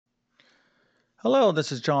Hello,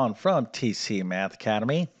 this is John from TC Math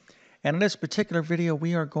Academy. And in this particular video,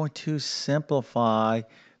 we are going to simplify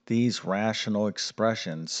these rational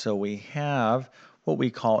expressions. So we have what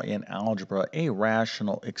we call in algebra a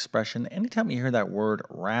rational expression. Anytime you hear that word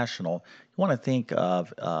rational, you want to think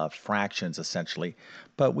of fractions essentially.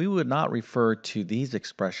 But we would not refer to these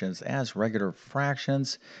expressions as regular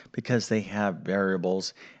fractions because they have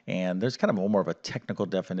variables. And there's kind of more of a technical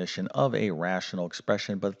definition of a rational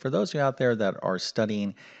expression. But for those of you out there that are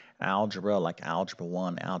studying algebra, like Algebra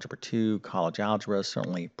 1, Algebra 2, college algebra,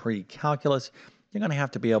 certainly pre-calculus, you're going to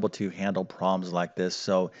have to be able to handle problems like this.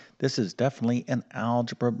 So this is definitely an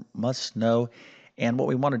algebra must know. And what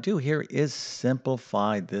we want to do here is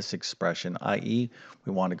simplify this expression, i.e.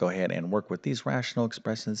 we want to go ahead and work with these rational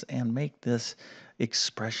expressions and make this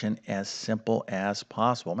expression as simple as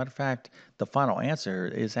possible. Matter of fact, the final answer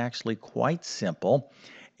is actually quite simple.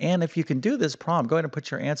 And if you can do this problem, go ahead and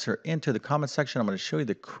put your answer into the comment section. I'm going to show you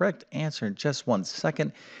the correct answer in just 1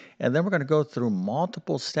 second. And then we're going to go through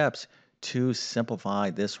multiple steps to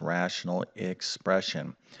simplify this rational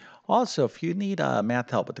expression. Also, if you need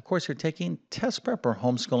math help with the course you're taking, test prep or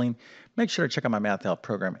homeschooling, make sure to check out my math help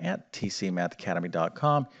program at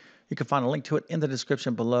tcmathacademy.com. You can find a link to it in the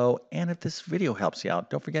description below. And if this video helps you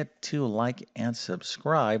out, don't forget to like and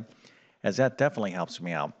subscribe, as that definitely helps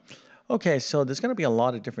me out. Okay, so there's going to be a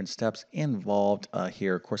lot of different steps involved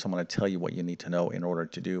here. Of course, I'm going to tell you what you need to know in order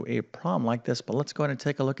to do a problem like this, but let's go ahead and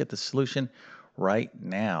take a look at the solution right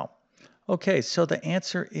now. Okay, so the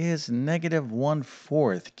answer is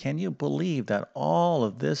 -1/4. Can you believe that all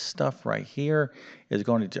of this stuff right here is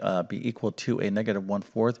going to be equal to a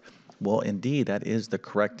 -1/4? Well, indeed, that is the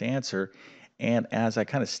correct answer. And as I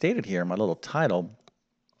kind of stated here in my little title,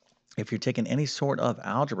 if you're taking any sort of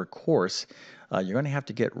algebra course, you're going to have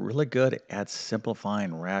to get really good at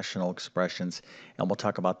simplifying rational expressions. And we'll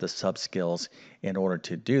talk about the sub skills in order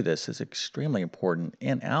to do this. It's extremely important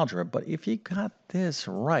in algebra. But if you got this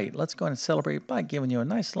right, let's go ahead and celebrate by giving you a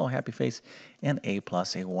nice little happy face and A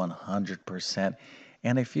plus, a 100%.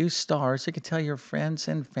 And a few stars, so you can tell your friends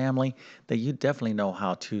and family that you definitely know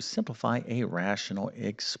how to simplify a rational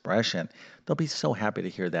expression. They'll be so happy to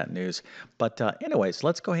hear that news. But anyways,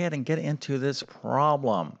 let's go ahead and get into this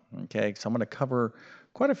problem. Okay, so I'm going to cover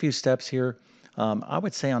quite a few steps here. I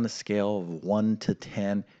would say on the scale of 1 to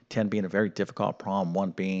 10, 10 being a very difficult problem, 1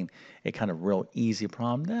 being a kind of real easy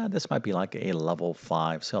problem. This might be like a level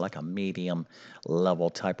 5, so like a medium level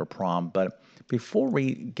type of problem. But before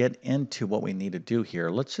we get into what we need to do here,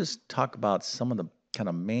 let's just talk about some of the kind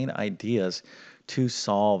of main ideas to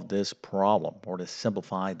solve this problem or to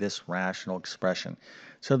simplify this rational expression.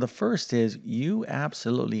 So the first is you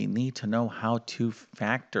absolutely need to know how to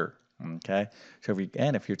factor. Okay, so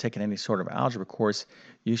if you're taking any sort of algebra course,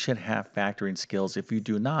 you should have factoring skills. If you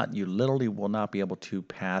do not, you literally will not be able to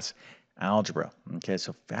pass algebra. Okay,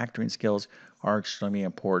 so factoring skills are extremely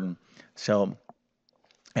important. So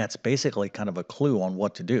that's basically kind of a clue on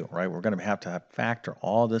what to do, right? We're going to have factor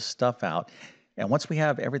all this stuff out. And once we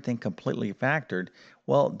have everything completely factored,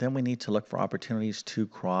 well, then we need to look for opportunities to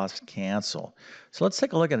cross cancel. So let's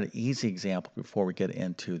take a look at an easy example before we get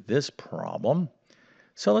into this problem.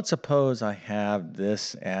 So let's suppose I have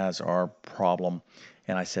this as our problem,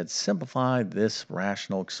 and I said simplify this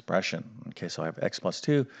rational expression. Okay, so I have x plus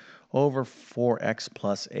 2 over 4x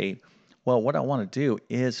plus 8. Well, what I want to do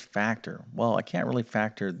is factor. Well, I can't really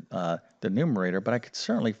factor the numerator, but I could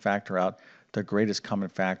certainly factor out the greatest common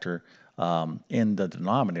factor in the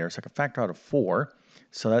denominator. So I can factor out a 4.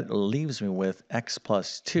 So that leaves me with x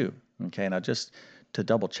plus 2. Okay, now just to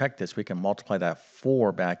double check this, we can multiply that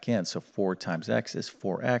 4 back in. So 4 times x is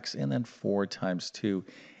 4x, and then 4 times 2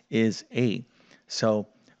 is 8. So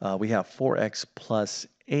we have 4x plus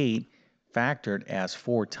 8 factored as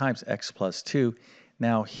 4 times x plus 2.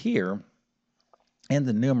 Now here, in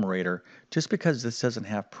the numerator, just because this doesn't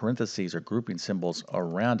have parentheses or grouping symbols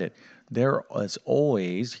around it, there is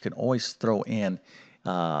always, you can always throw in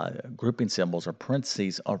grouping symbols or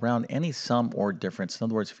parentheses around any sum or difference. In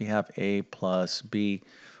other words, if you have a plus b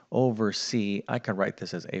over c, I could write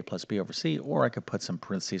this as a plus b over c, or I could put some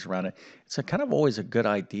parentheses around it. It's a kind of always a good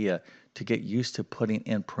idea to get used to putting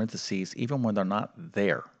in parentheses even when they're not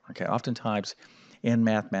there. Okay, oftentimes in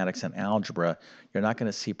mathematics and algebra, you're not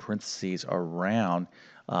going to see parentheses around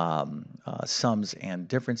sums and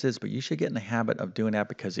differences, but you should get in the habit of doing that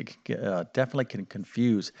because it definitely can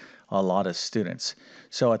confuse a lot of students.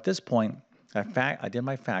 So at this point, I did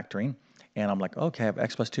my factoring, and I'm like, okay, I have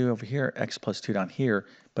x plus 2 over here, x plus 2 down here,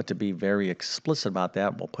 but to be very explicit about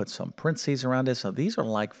that, we'll put some parentheses around it. So these are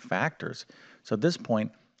like factors. So at this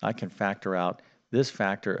point, I can factor out this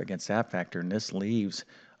factor against that factor, and this leaves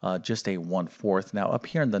just a 1/4. Now up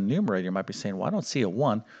here in the numerator, you might be saying, well, I don't see a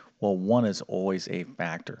 1. Well, 1 is always a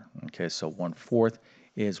factor. Okay, so 1/4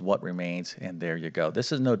 is what remains, and there you go.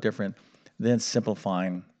 This is no different than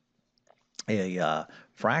simplifying a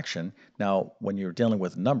fraction. Now, when you're dealing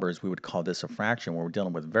with numbers, we would call this a fraction. When we're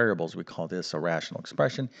dealing with variables, we call this a rational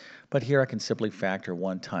expression. But here I can simply factor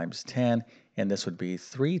 1 times 10, and this would be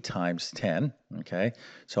 3 times 10, okay?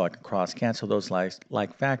 So I can cross cancel those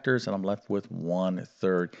like factors, and I'm left with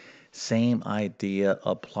 1/3. Same idea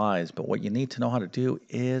applies, but what you need to know how to do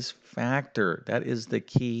is factor. That is the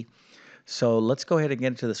key. So let's go ahead and get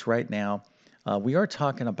into this right now. We are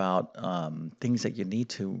talking about things that you need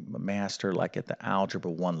to master like at the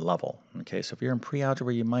Algebra 1 level. Okay, so if you're in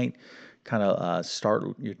pre-algebra, you might kind of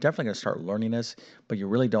you're definitely going to start learning this, but you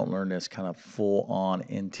really don't learn this kind of full on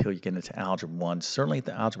until you get into Algebra 1. Certainly at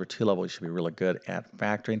the Algebra 2 level, you should be really good at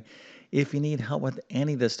factoring. If you need help with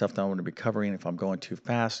any of this stuff that I'm going to be covering, if I'm going too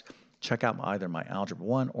fast, check out either my Algebra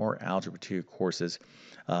 1 or Algebra 2 courses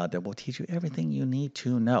that will teach you everything you need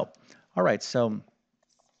to know. All right, so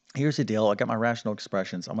here's the deal. I got my rational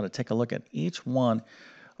expressions. I'm going to take a look at each one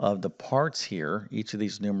of the parts here, each of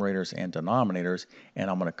these numerators and denominators, and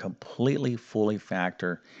I'm going to completely fully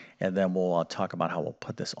factor, and then we'll talk about how we'll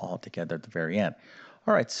put this all together at the very end.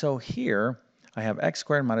 All right, so here I have x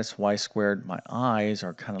squared minus y squared. My eyes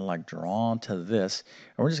are kind of like drawn to this,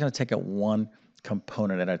 and we're just going to take it one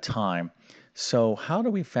component at a time. So how do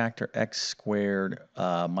we factor x squared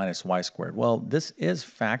minus y squared? Well, this is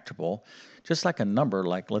factorable. Just like a number,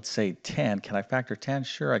 like let's say 10. Can I factor 10?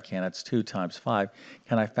 Sure I can. That's 2 times 5.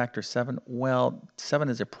 Can I factor 7? Well, 7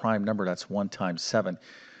 is a prime number. That's 1 times 7.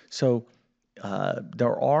 So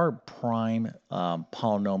there are prime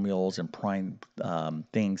polynomials and prime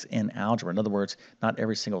things in algebra. In other words, not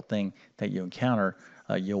every single thing that you encounter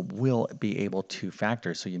you will be able to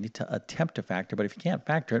factor. So you need to attempt to factor, but if you can't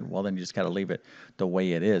factor it, well, then you just got to leave it the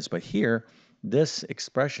way it is. But here, this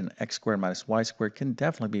expression, x squared minus y squared, can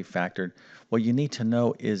definitely be factored. What you need to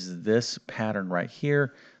know is this pattern right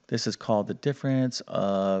here. This is called the difference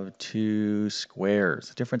of two squares.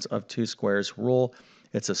 The difference of two squares rule.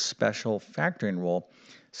 It's a special factoring rule.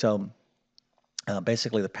 So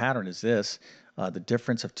basically the pattern is this. The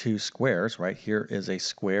difference of two squares, right? Here is a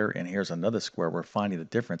square and here's another square. We're finding the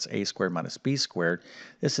difference, a squared minus b squared.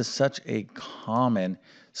 This is such a common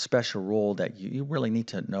special rule that you really need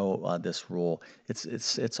to know this rule.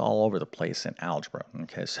 It's all over the place in algebra,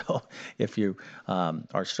 okay? So if you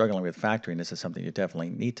are struggling with factoring, this is something you definitely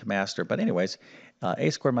need to master. But anyways, a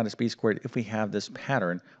squared minus b squared, if we have this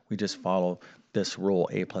pattern, we just follow this rule,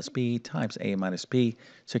 a plus b times a minus b.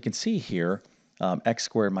 So you can see here, x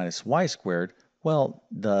squared minus y squared, well,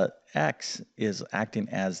 the x is acting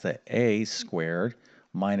as the a squared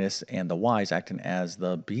minus, and the y is acting as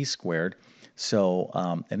the b squared.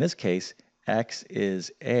 So in this case, x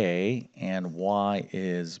is a and y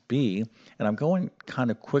is b. And I'm going kind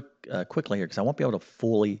of quickly here because I won't be able to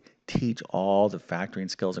fully teach all the factoring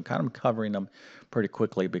skills. I'm kind of covering them pretty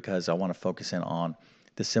quickly because I want to focus in on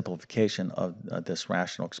the simplification of this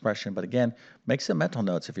rational expression. But again, make some mental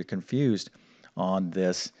notes. If you're confused on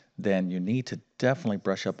this, then you need to definitely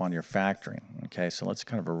brush up on your factoring. Okay, so let's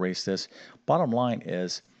kind of erase this. Bottom line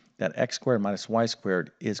is that x squared minus y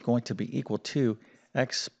squared is going to be equal to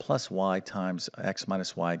x plus y times x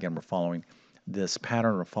minus y. Again, we're following this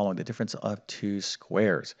pattern. We're following the difference of two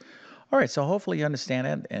squares. All right, so hopefully you understand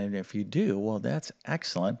it, and if you do, well, that's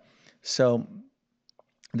excellent. So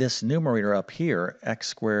this numerator up here, x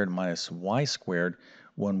squared minus y squared,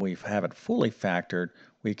 when we have it fully factored,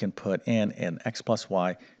 we can put in an x plus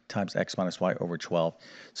y times x minus y over 12.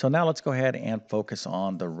 So now let's go ahead and focus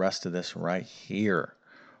on the rest of this right here.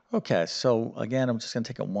 Okay, so again, I'm just going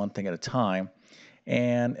to take it one thing at a time.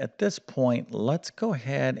 And at this point, let's go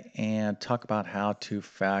ahead and talk about how to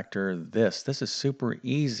factor this. This is super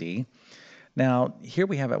easy. Now, here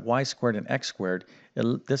we have at y squared and x squared.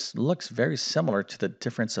 This looks very similar to the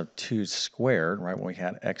difference of 2 squared, right, when we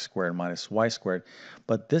had x squared minus y squared,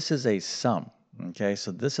 but this is a sum, okay?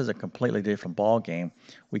 So this is a completely different ball game.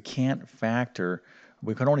 We can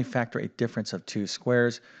only factor a difference of 2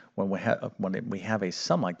 squares. When we have a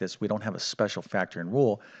sum like this, we don't have a special factoring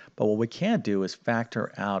rule, but what we can do is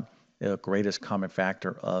factor out the greatest common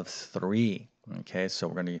factor of 3, okay? So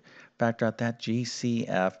we're going to factor out that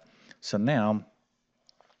GCF. So now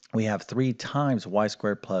we have 3 times y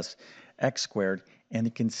squared plus x squared, and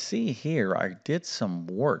you can see here I did some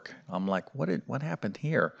work. I'm like, what happened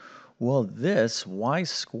here? Well, this y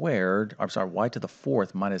squared, I'm sorry, y to the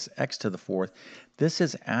 4th minus x to the 4th, this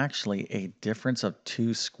is actually a difference of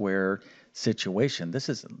 2 squared situation. This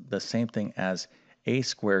is the same thing as a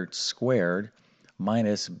squared squared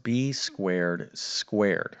minus b squared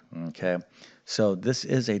squared, okay? So this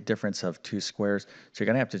is a difference of two squares. So you're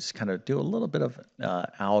going to have to just kind of do a little bit of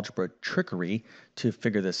algebra trickery to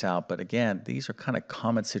figure this out. But again, these are kind of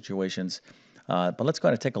common situations. But let's go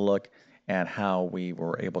ahead and take a look at how we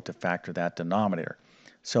were able to factor that denominator.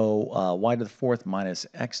 So y to the fourth minus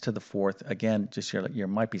x to the fourth. Again, just you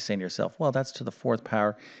might be saying to yourself, well, that's to the fourth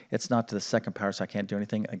power. It's not to the second power, so I can't do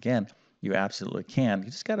anything. Again, you absolutely can.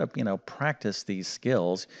 You just got to, practice these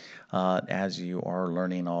skills as you are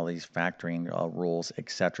learning all these factoring rules,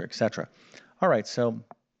 etc., etc. All right, so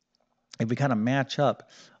if we kind of match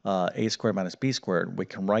up a squared minus b squared, we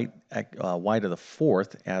can write y to the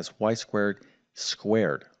fourth as y squared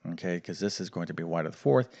squared, okay, because this is going to be y to the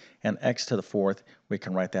fourth, and x to the fourth, we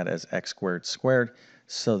can write that as x squared squared.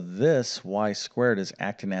 So this y squared is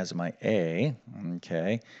acting as my a,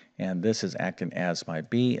 okay, and this is acting as my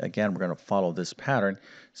b. Again, we're going to follow this pattern.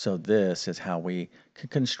 So this is how we can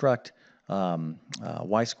construct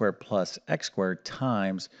y squared plus x squared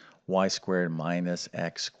times y squared minus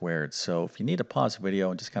x squared. So if you need to pause the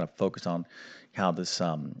video and just kind of focus on how this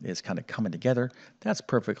is kind of coming together, that's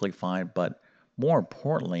perfectly fine. But more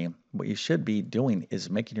importantly, what you should be doing is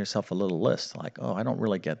making yourself a little list like, oh, I don't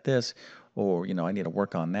really get this, or, I need to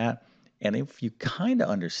work on that. And if you kind of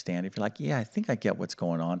understand, if you're like, yeah, I think I get what's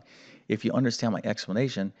going on, if you understand my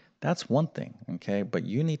explanation, that's one thing, okay? But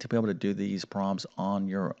you need to be able to do these problems on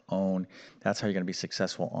your own. That's how you're going to be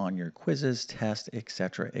successful on your quizzes, tests,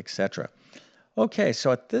 etc., etc. Okay,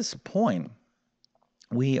 so at this point,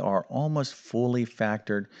 we are almost fully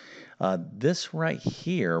factored. This right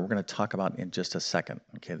here, we're going to talk about in just a second.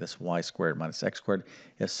 Okay, this y squared minus x squared.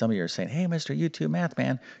 If some of you are saying, hey, Mr. YouTube Math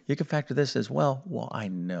Man, you can factor this as well. Well, I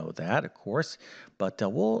know that, of course, but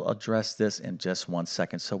we'll address this in just 1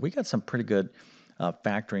 second. So we got some pretty good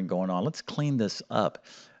factoring going on. Let's clean this up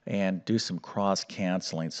and do some cross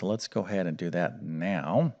canceling. So let's go ahead and do that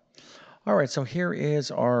now. All right, so here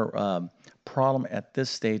is our problem at this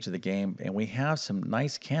stage of the game, and we have some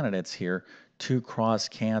nice candidates here to cross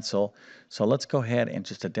cancel. So let's go ahead and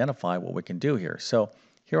just identify what we can do here. So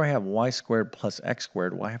here I have y squared plus x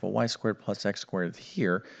squared. Well, I have a y squared plus x squared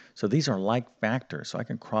here. So these are like factors, so I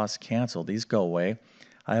can cross cancel. These go away.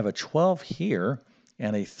 I have a 12 here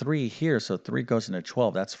and a 3 here, so 3 goes into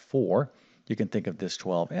 12. That's 4. You can think of this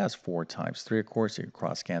 12 as 4 times 3, of course. You can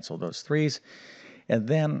cross cancel those 3's. And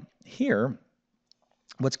then here,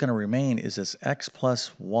 what's going to remain is this x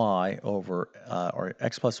plus y over, or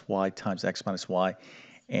x plus y times x minus y,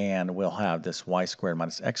 and we'll have this y squared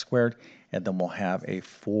minus x squared, and then we'll have a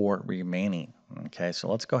 4 remaining. Okay, so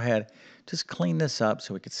let's go ahead, just clean this up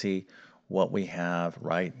so we can see what we have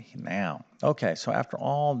right now. Okay, so after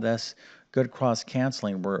all this good cross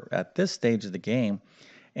canceling, we're at this stage of the game.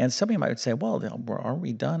 And some of you might say, well, are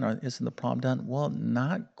we done? Or isn't the problem done? Well,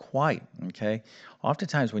 not quite, okay?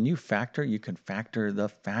 Oftentimes when you factor, you can factor the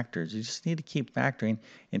factors. You just need to keep factoring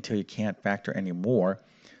until you can't factor anymore.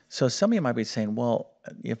 So some of you might be saying, well,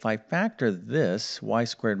 if I factor this, y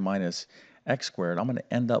squared minus x squared, I'm going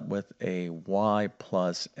to end up with a y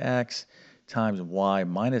plus x times y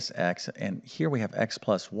minus x. And here we have x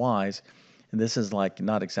plus y's. And this is like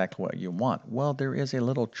not exactly what you want. Well, there is a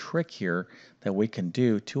little trick here that we can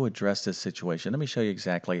do to address this situation. Let me show you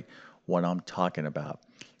exactly what I'm talking about.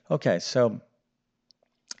 Okay, so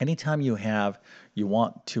anytime you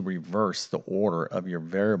want to reverse the order of your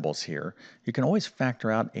variables here, you can always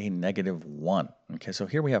factor out a -1. Okay, so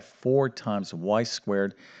here we have 4 times y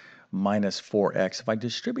squared minus 4x. If I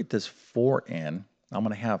distribute this 4 in, I'm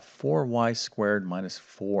going to have 4y squared minus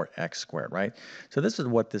 4x squared, right? So this is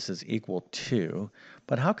what this is equal to.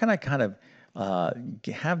 But how can I kind of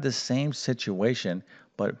have the same situation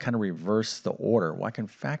but kind of reverse the order? Well, I can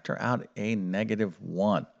factor out a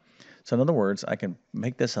 -1. So in other words, I can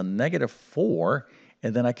make this a -4,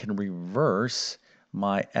 and then I can reverse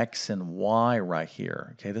my x and y right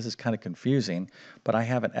here. Okay, this is kind of confusing, but I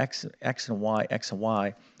have an x and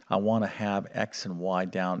y. I want to have x and y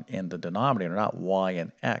down in the denominator, not y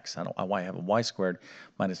and x. I want to have a y squared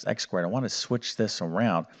minus x squared. I want to switch this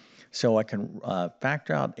around. So I can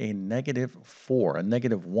factor out a -4, a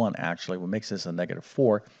 -1 actually, what makes this a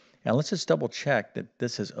 -4. And let's just double check that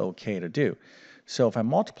this is okay to do. So if I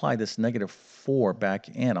multiply this -4 back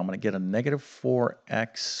in, I'm going to get a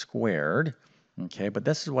 -4x squared. Okay, but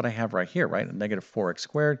this is what I have right here, right? A -4x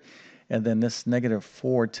squared. And then this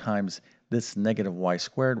 -4 times this -y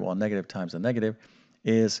squared, well, negative times a negative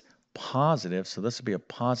is positive. So this would be a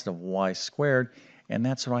positive y squared. And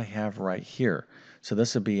that's what I have right here. So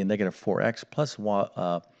this would be a -4x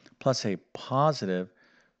plus a positive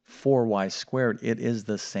 4y squared. It is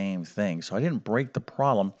the same thing. So I didn't break the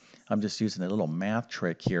problem. I'm just using a little math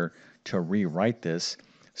trick here to rewrite this.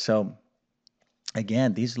 So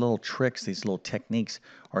again, these little tricks, these little techniques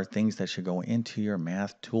are things that should go into your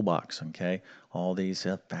math toolbox, okay? All these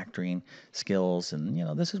factoring skills,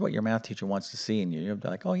 and this is what your math teacher wants to see, and you're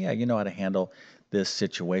like, oh yeah, you know how to handle this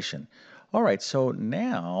situation. All right, so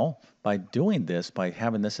now by doing this, by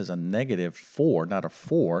having this as a -4, not a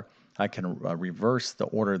 4, I can reverse the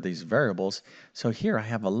order of these variables. So here I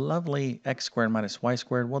have a lovely x squared minus y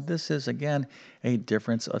squared. Well, this is, again, a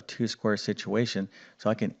difference of 2 squares situation, so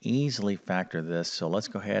I can easily factor this. So let's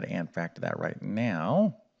go ahead and factor that right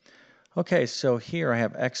now. Okay, so here I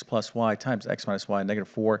have x plus y times x minus y,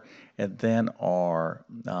 -4, and then our,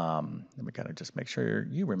 we gotta just make sure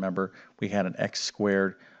you remember, we had an x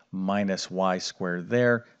squared minus y squared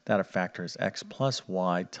there. That factor is x plus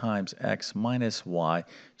y times x minus y,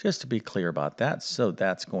 just to be clear about that. So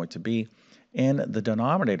that's going to be in the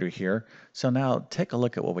denominator here. So now take a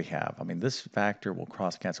look at what we have. I mean, this factor will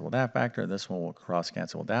cross cancel with that factor, and this one will cross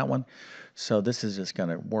cancel with that one. So this is just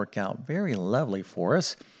gonna work out very lovely for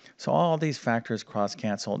us. So all these factors cross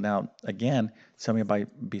cancel. Now, again, somebody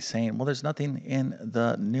might be saying, well, there's nothing in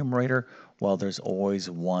the numerator. Well, there's always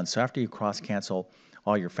 1. So after you cross cancel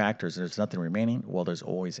all your factors, there's nothing remaining. Well, there's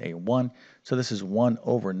always a 1. So this is 1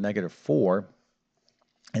 over -4.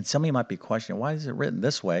 And some of you might be questioning, why is it written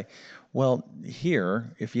this way? Well,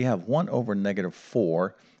 here, if you have 1 over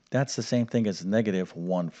 -4, that's the same thing as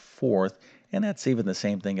 -1/4, and that's even the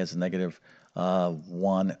same thing as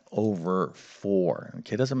 -1 over 4.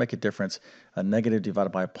 Okay, it doesn't make a difference. A negative divided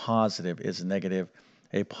by a positive is negative.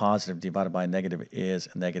 A positive divided by a negative is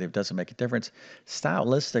a negative. Doesn't make a difference.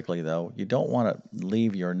 Stylistically, though, you don't want to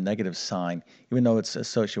leave your negative sign, even though it's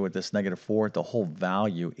associated with this -4, the whole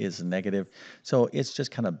value is negative. So it's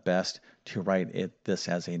just kind of best to write this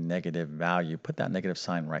as a negative value. Put that negative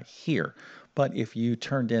sign right here. But if you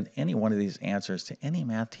turned in any one of these answers to any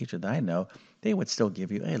math teacher that I know, they would still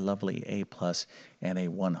give you a lovely A+ and a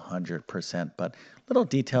 100%. But little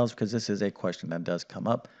details, because this is a question that does come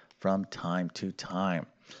up from time to time.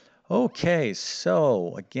 Okay,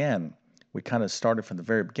 so again, we kind of started from the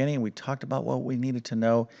very beginning. We talked about what we needed to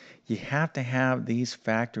know. You have to have these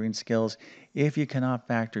factoring skills. If you cannot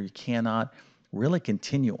factor, you cannot really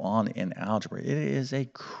continue on in algebra. It is a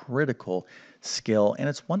critical skill, and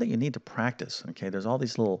it's one that you need to practice. Okay, there's all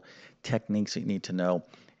these little techniques that you need to know,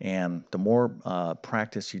 and the more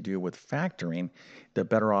practice you do with factoring, the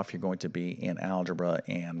better off you're going to be in algebra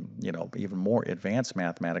and even more advanced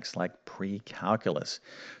mathematics like pre-calculus.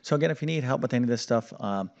 So again, if you need help with any of this stuff,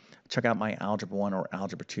 check out my Algebra 1 or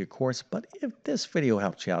Algebra 2 course. But if this video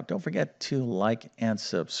helped you out, don't forget to like and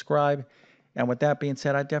subscribe. And with that being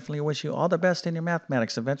said, I definitely wish you all the best in your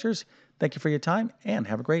mathematics adventures. Thank you for your time, and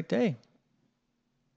have a great day.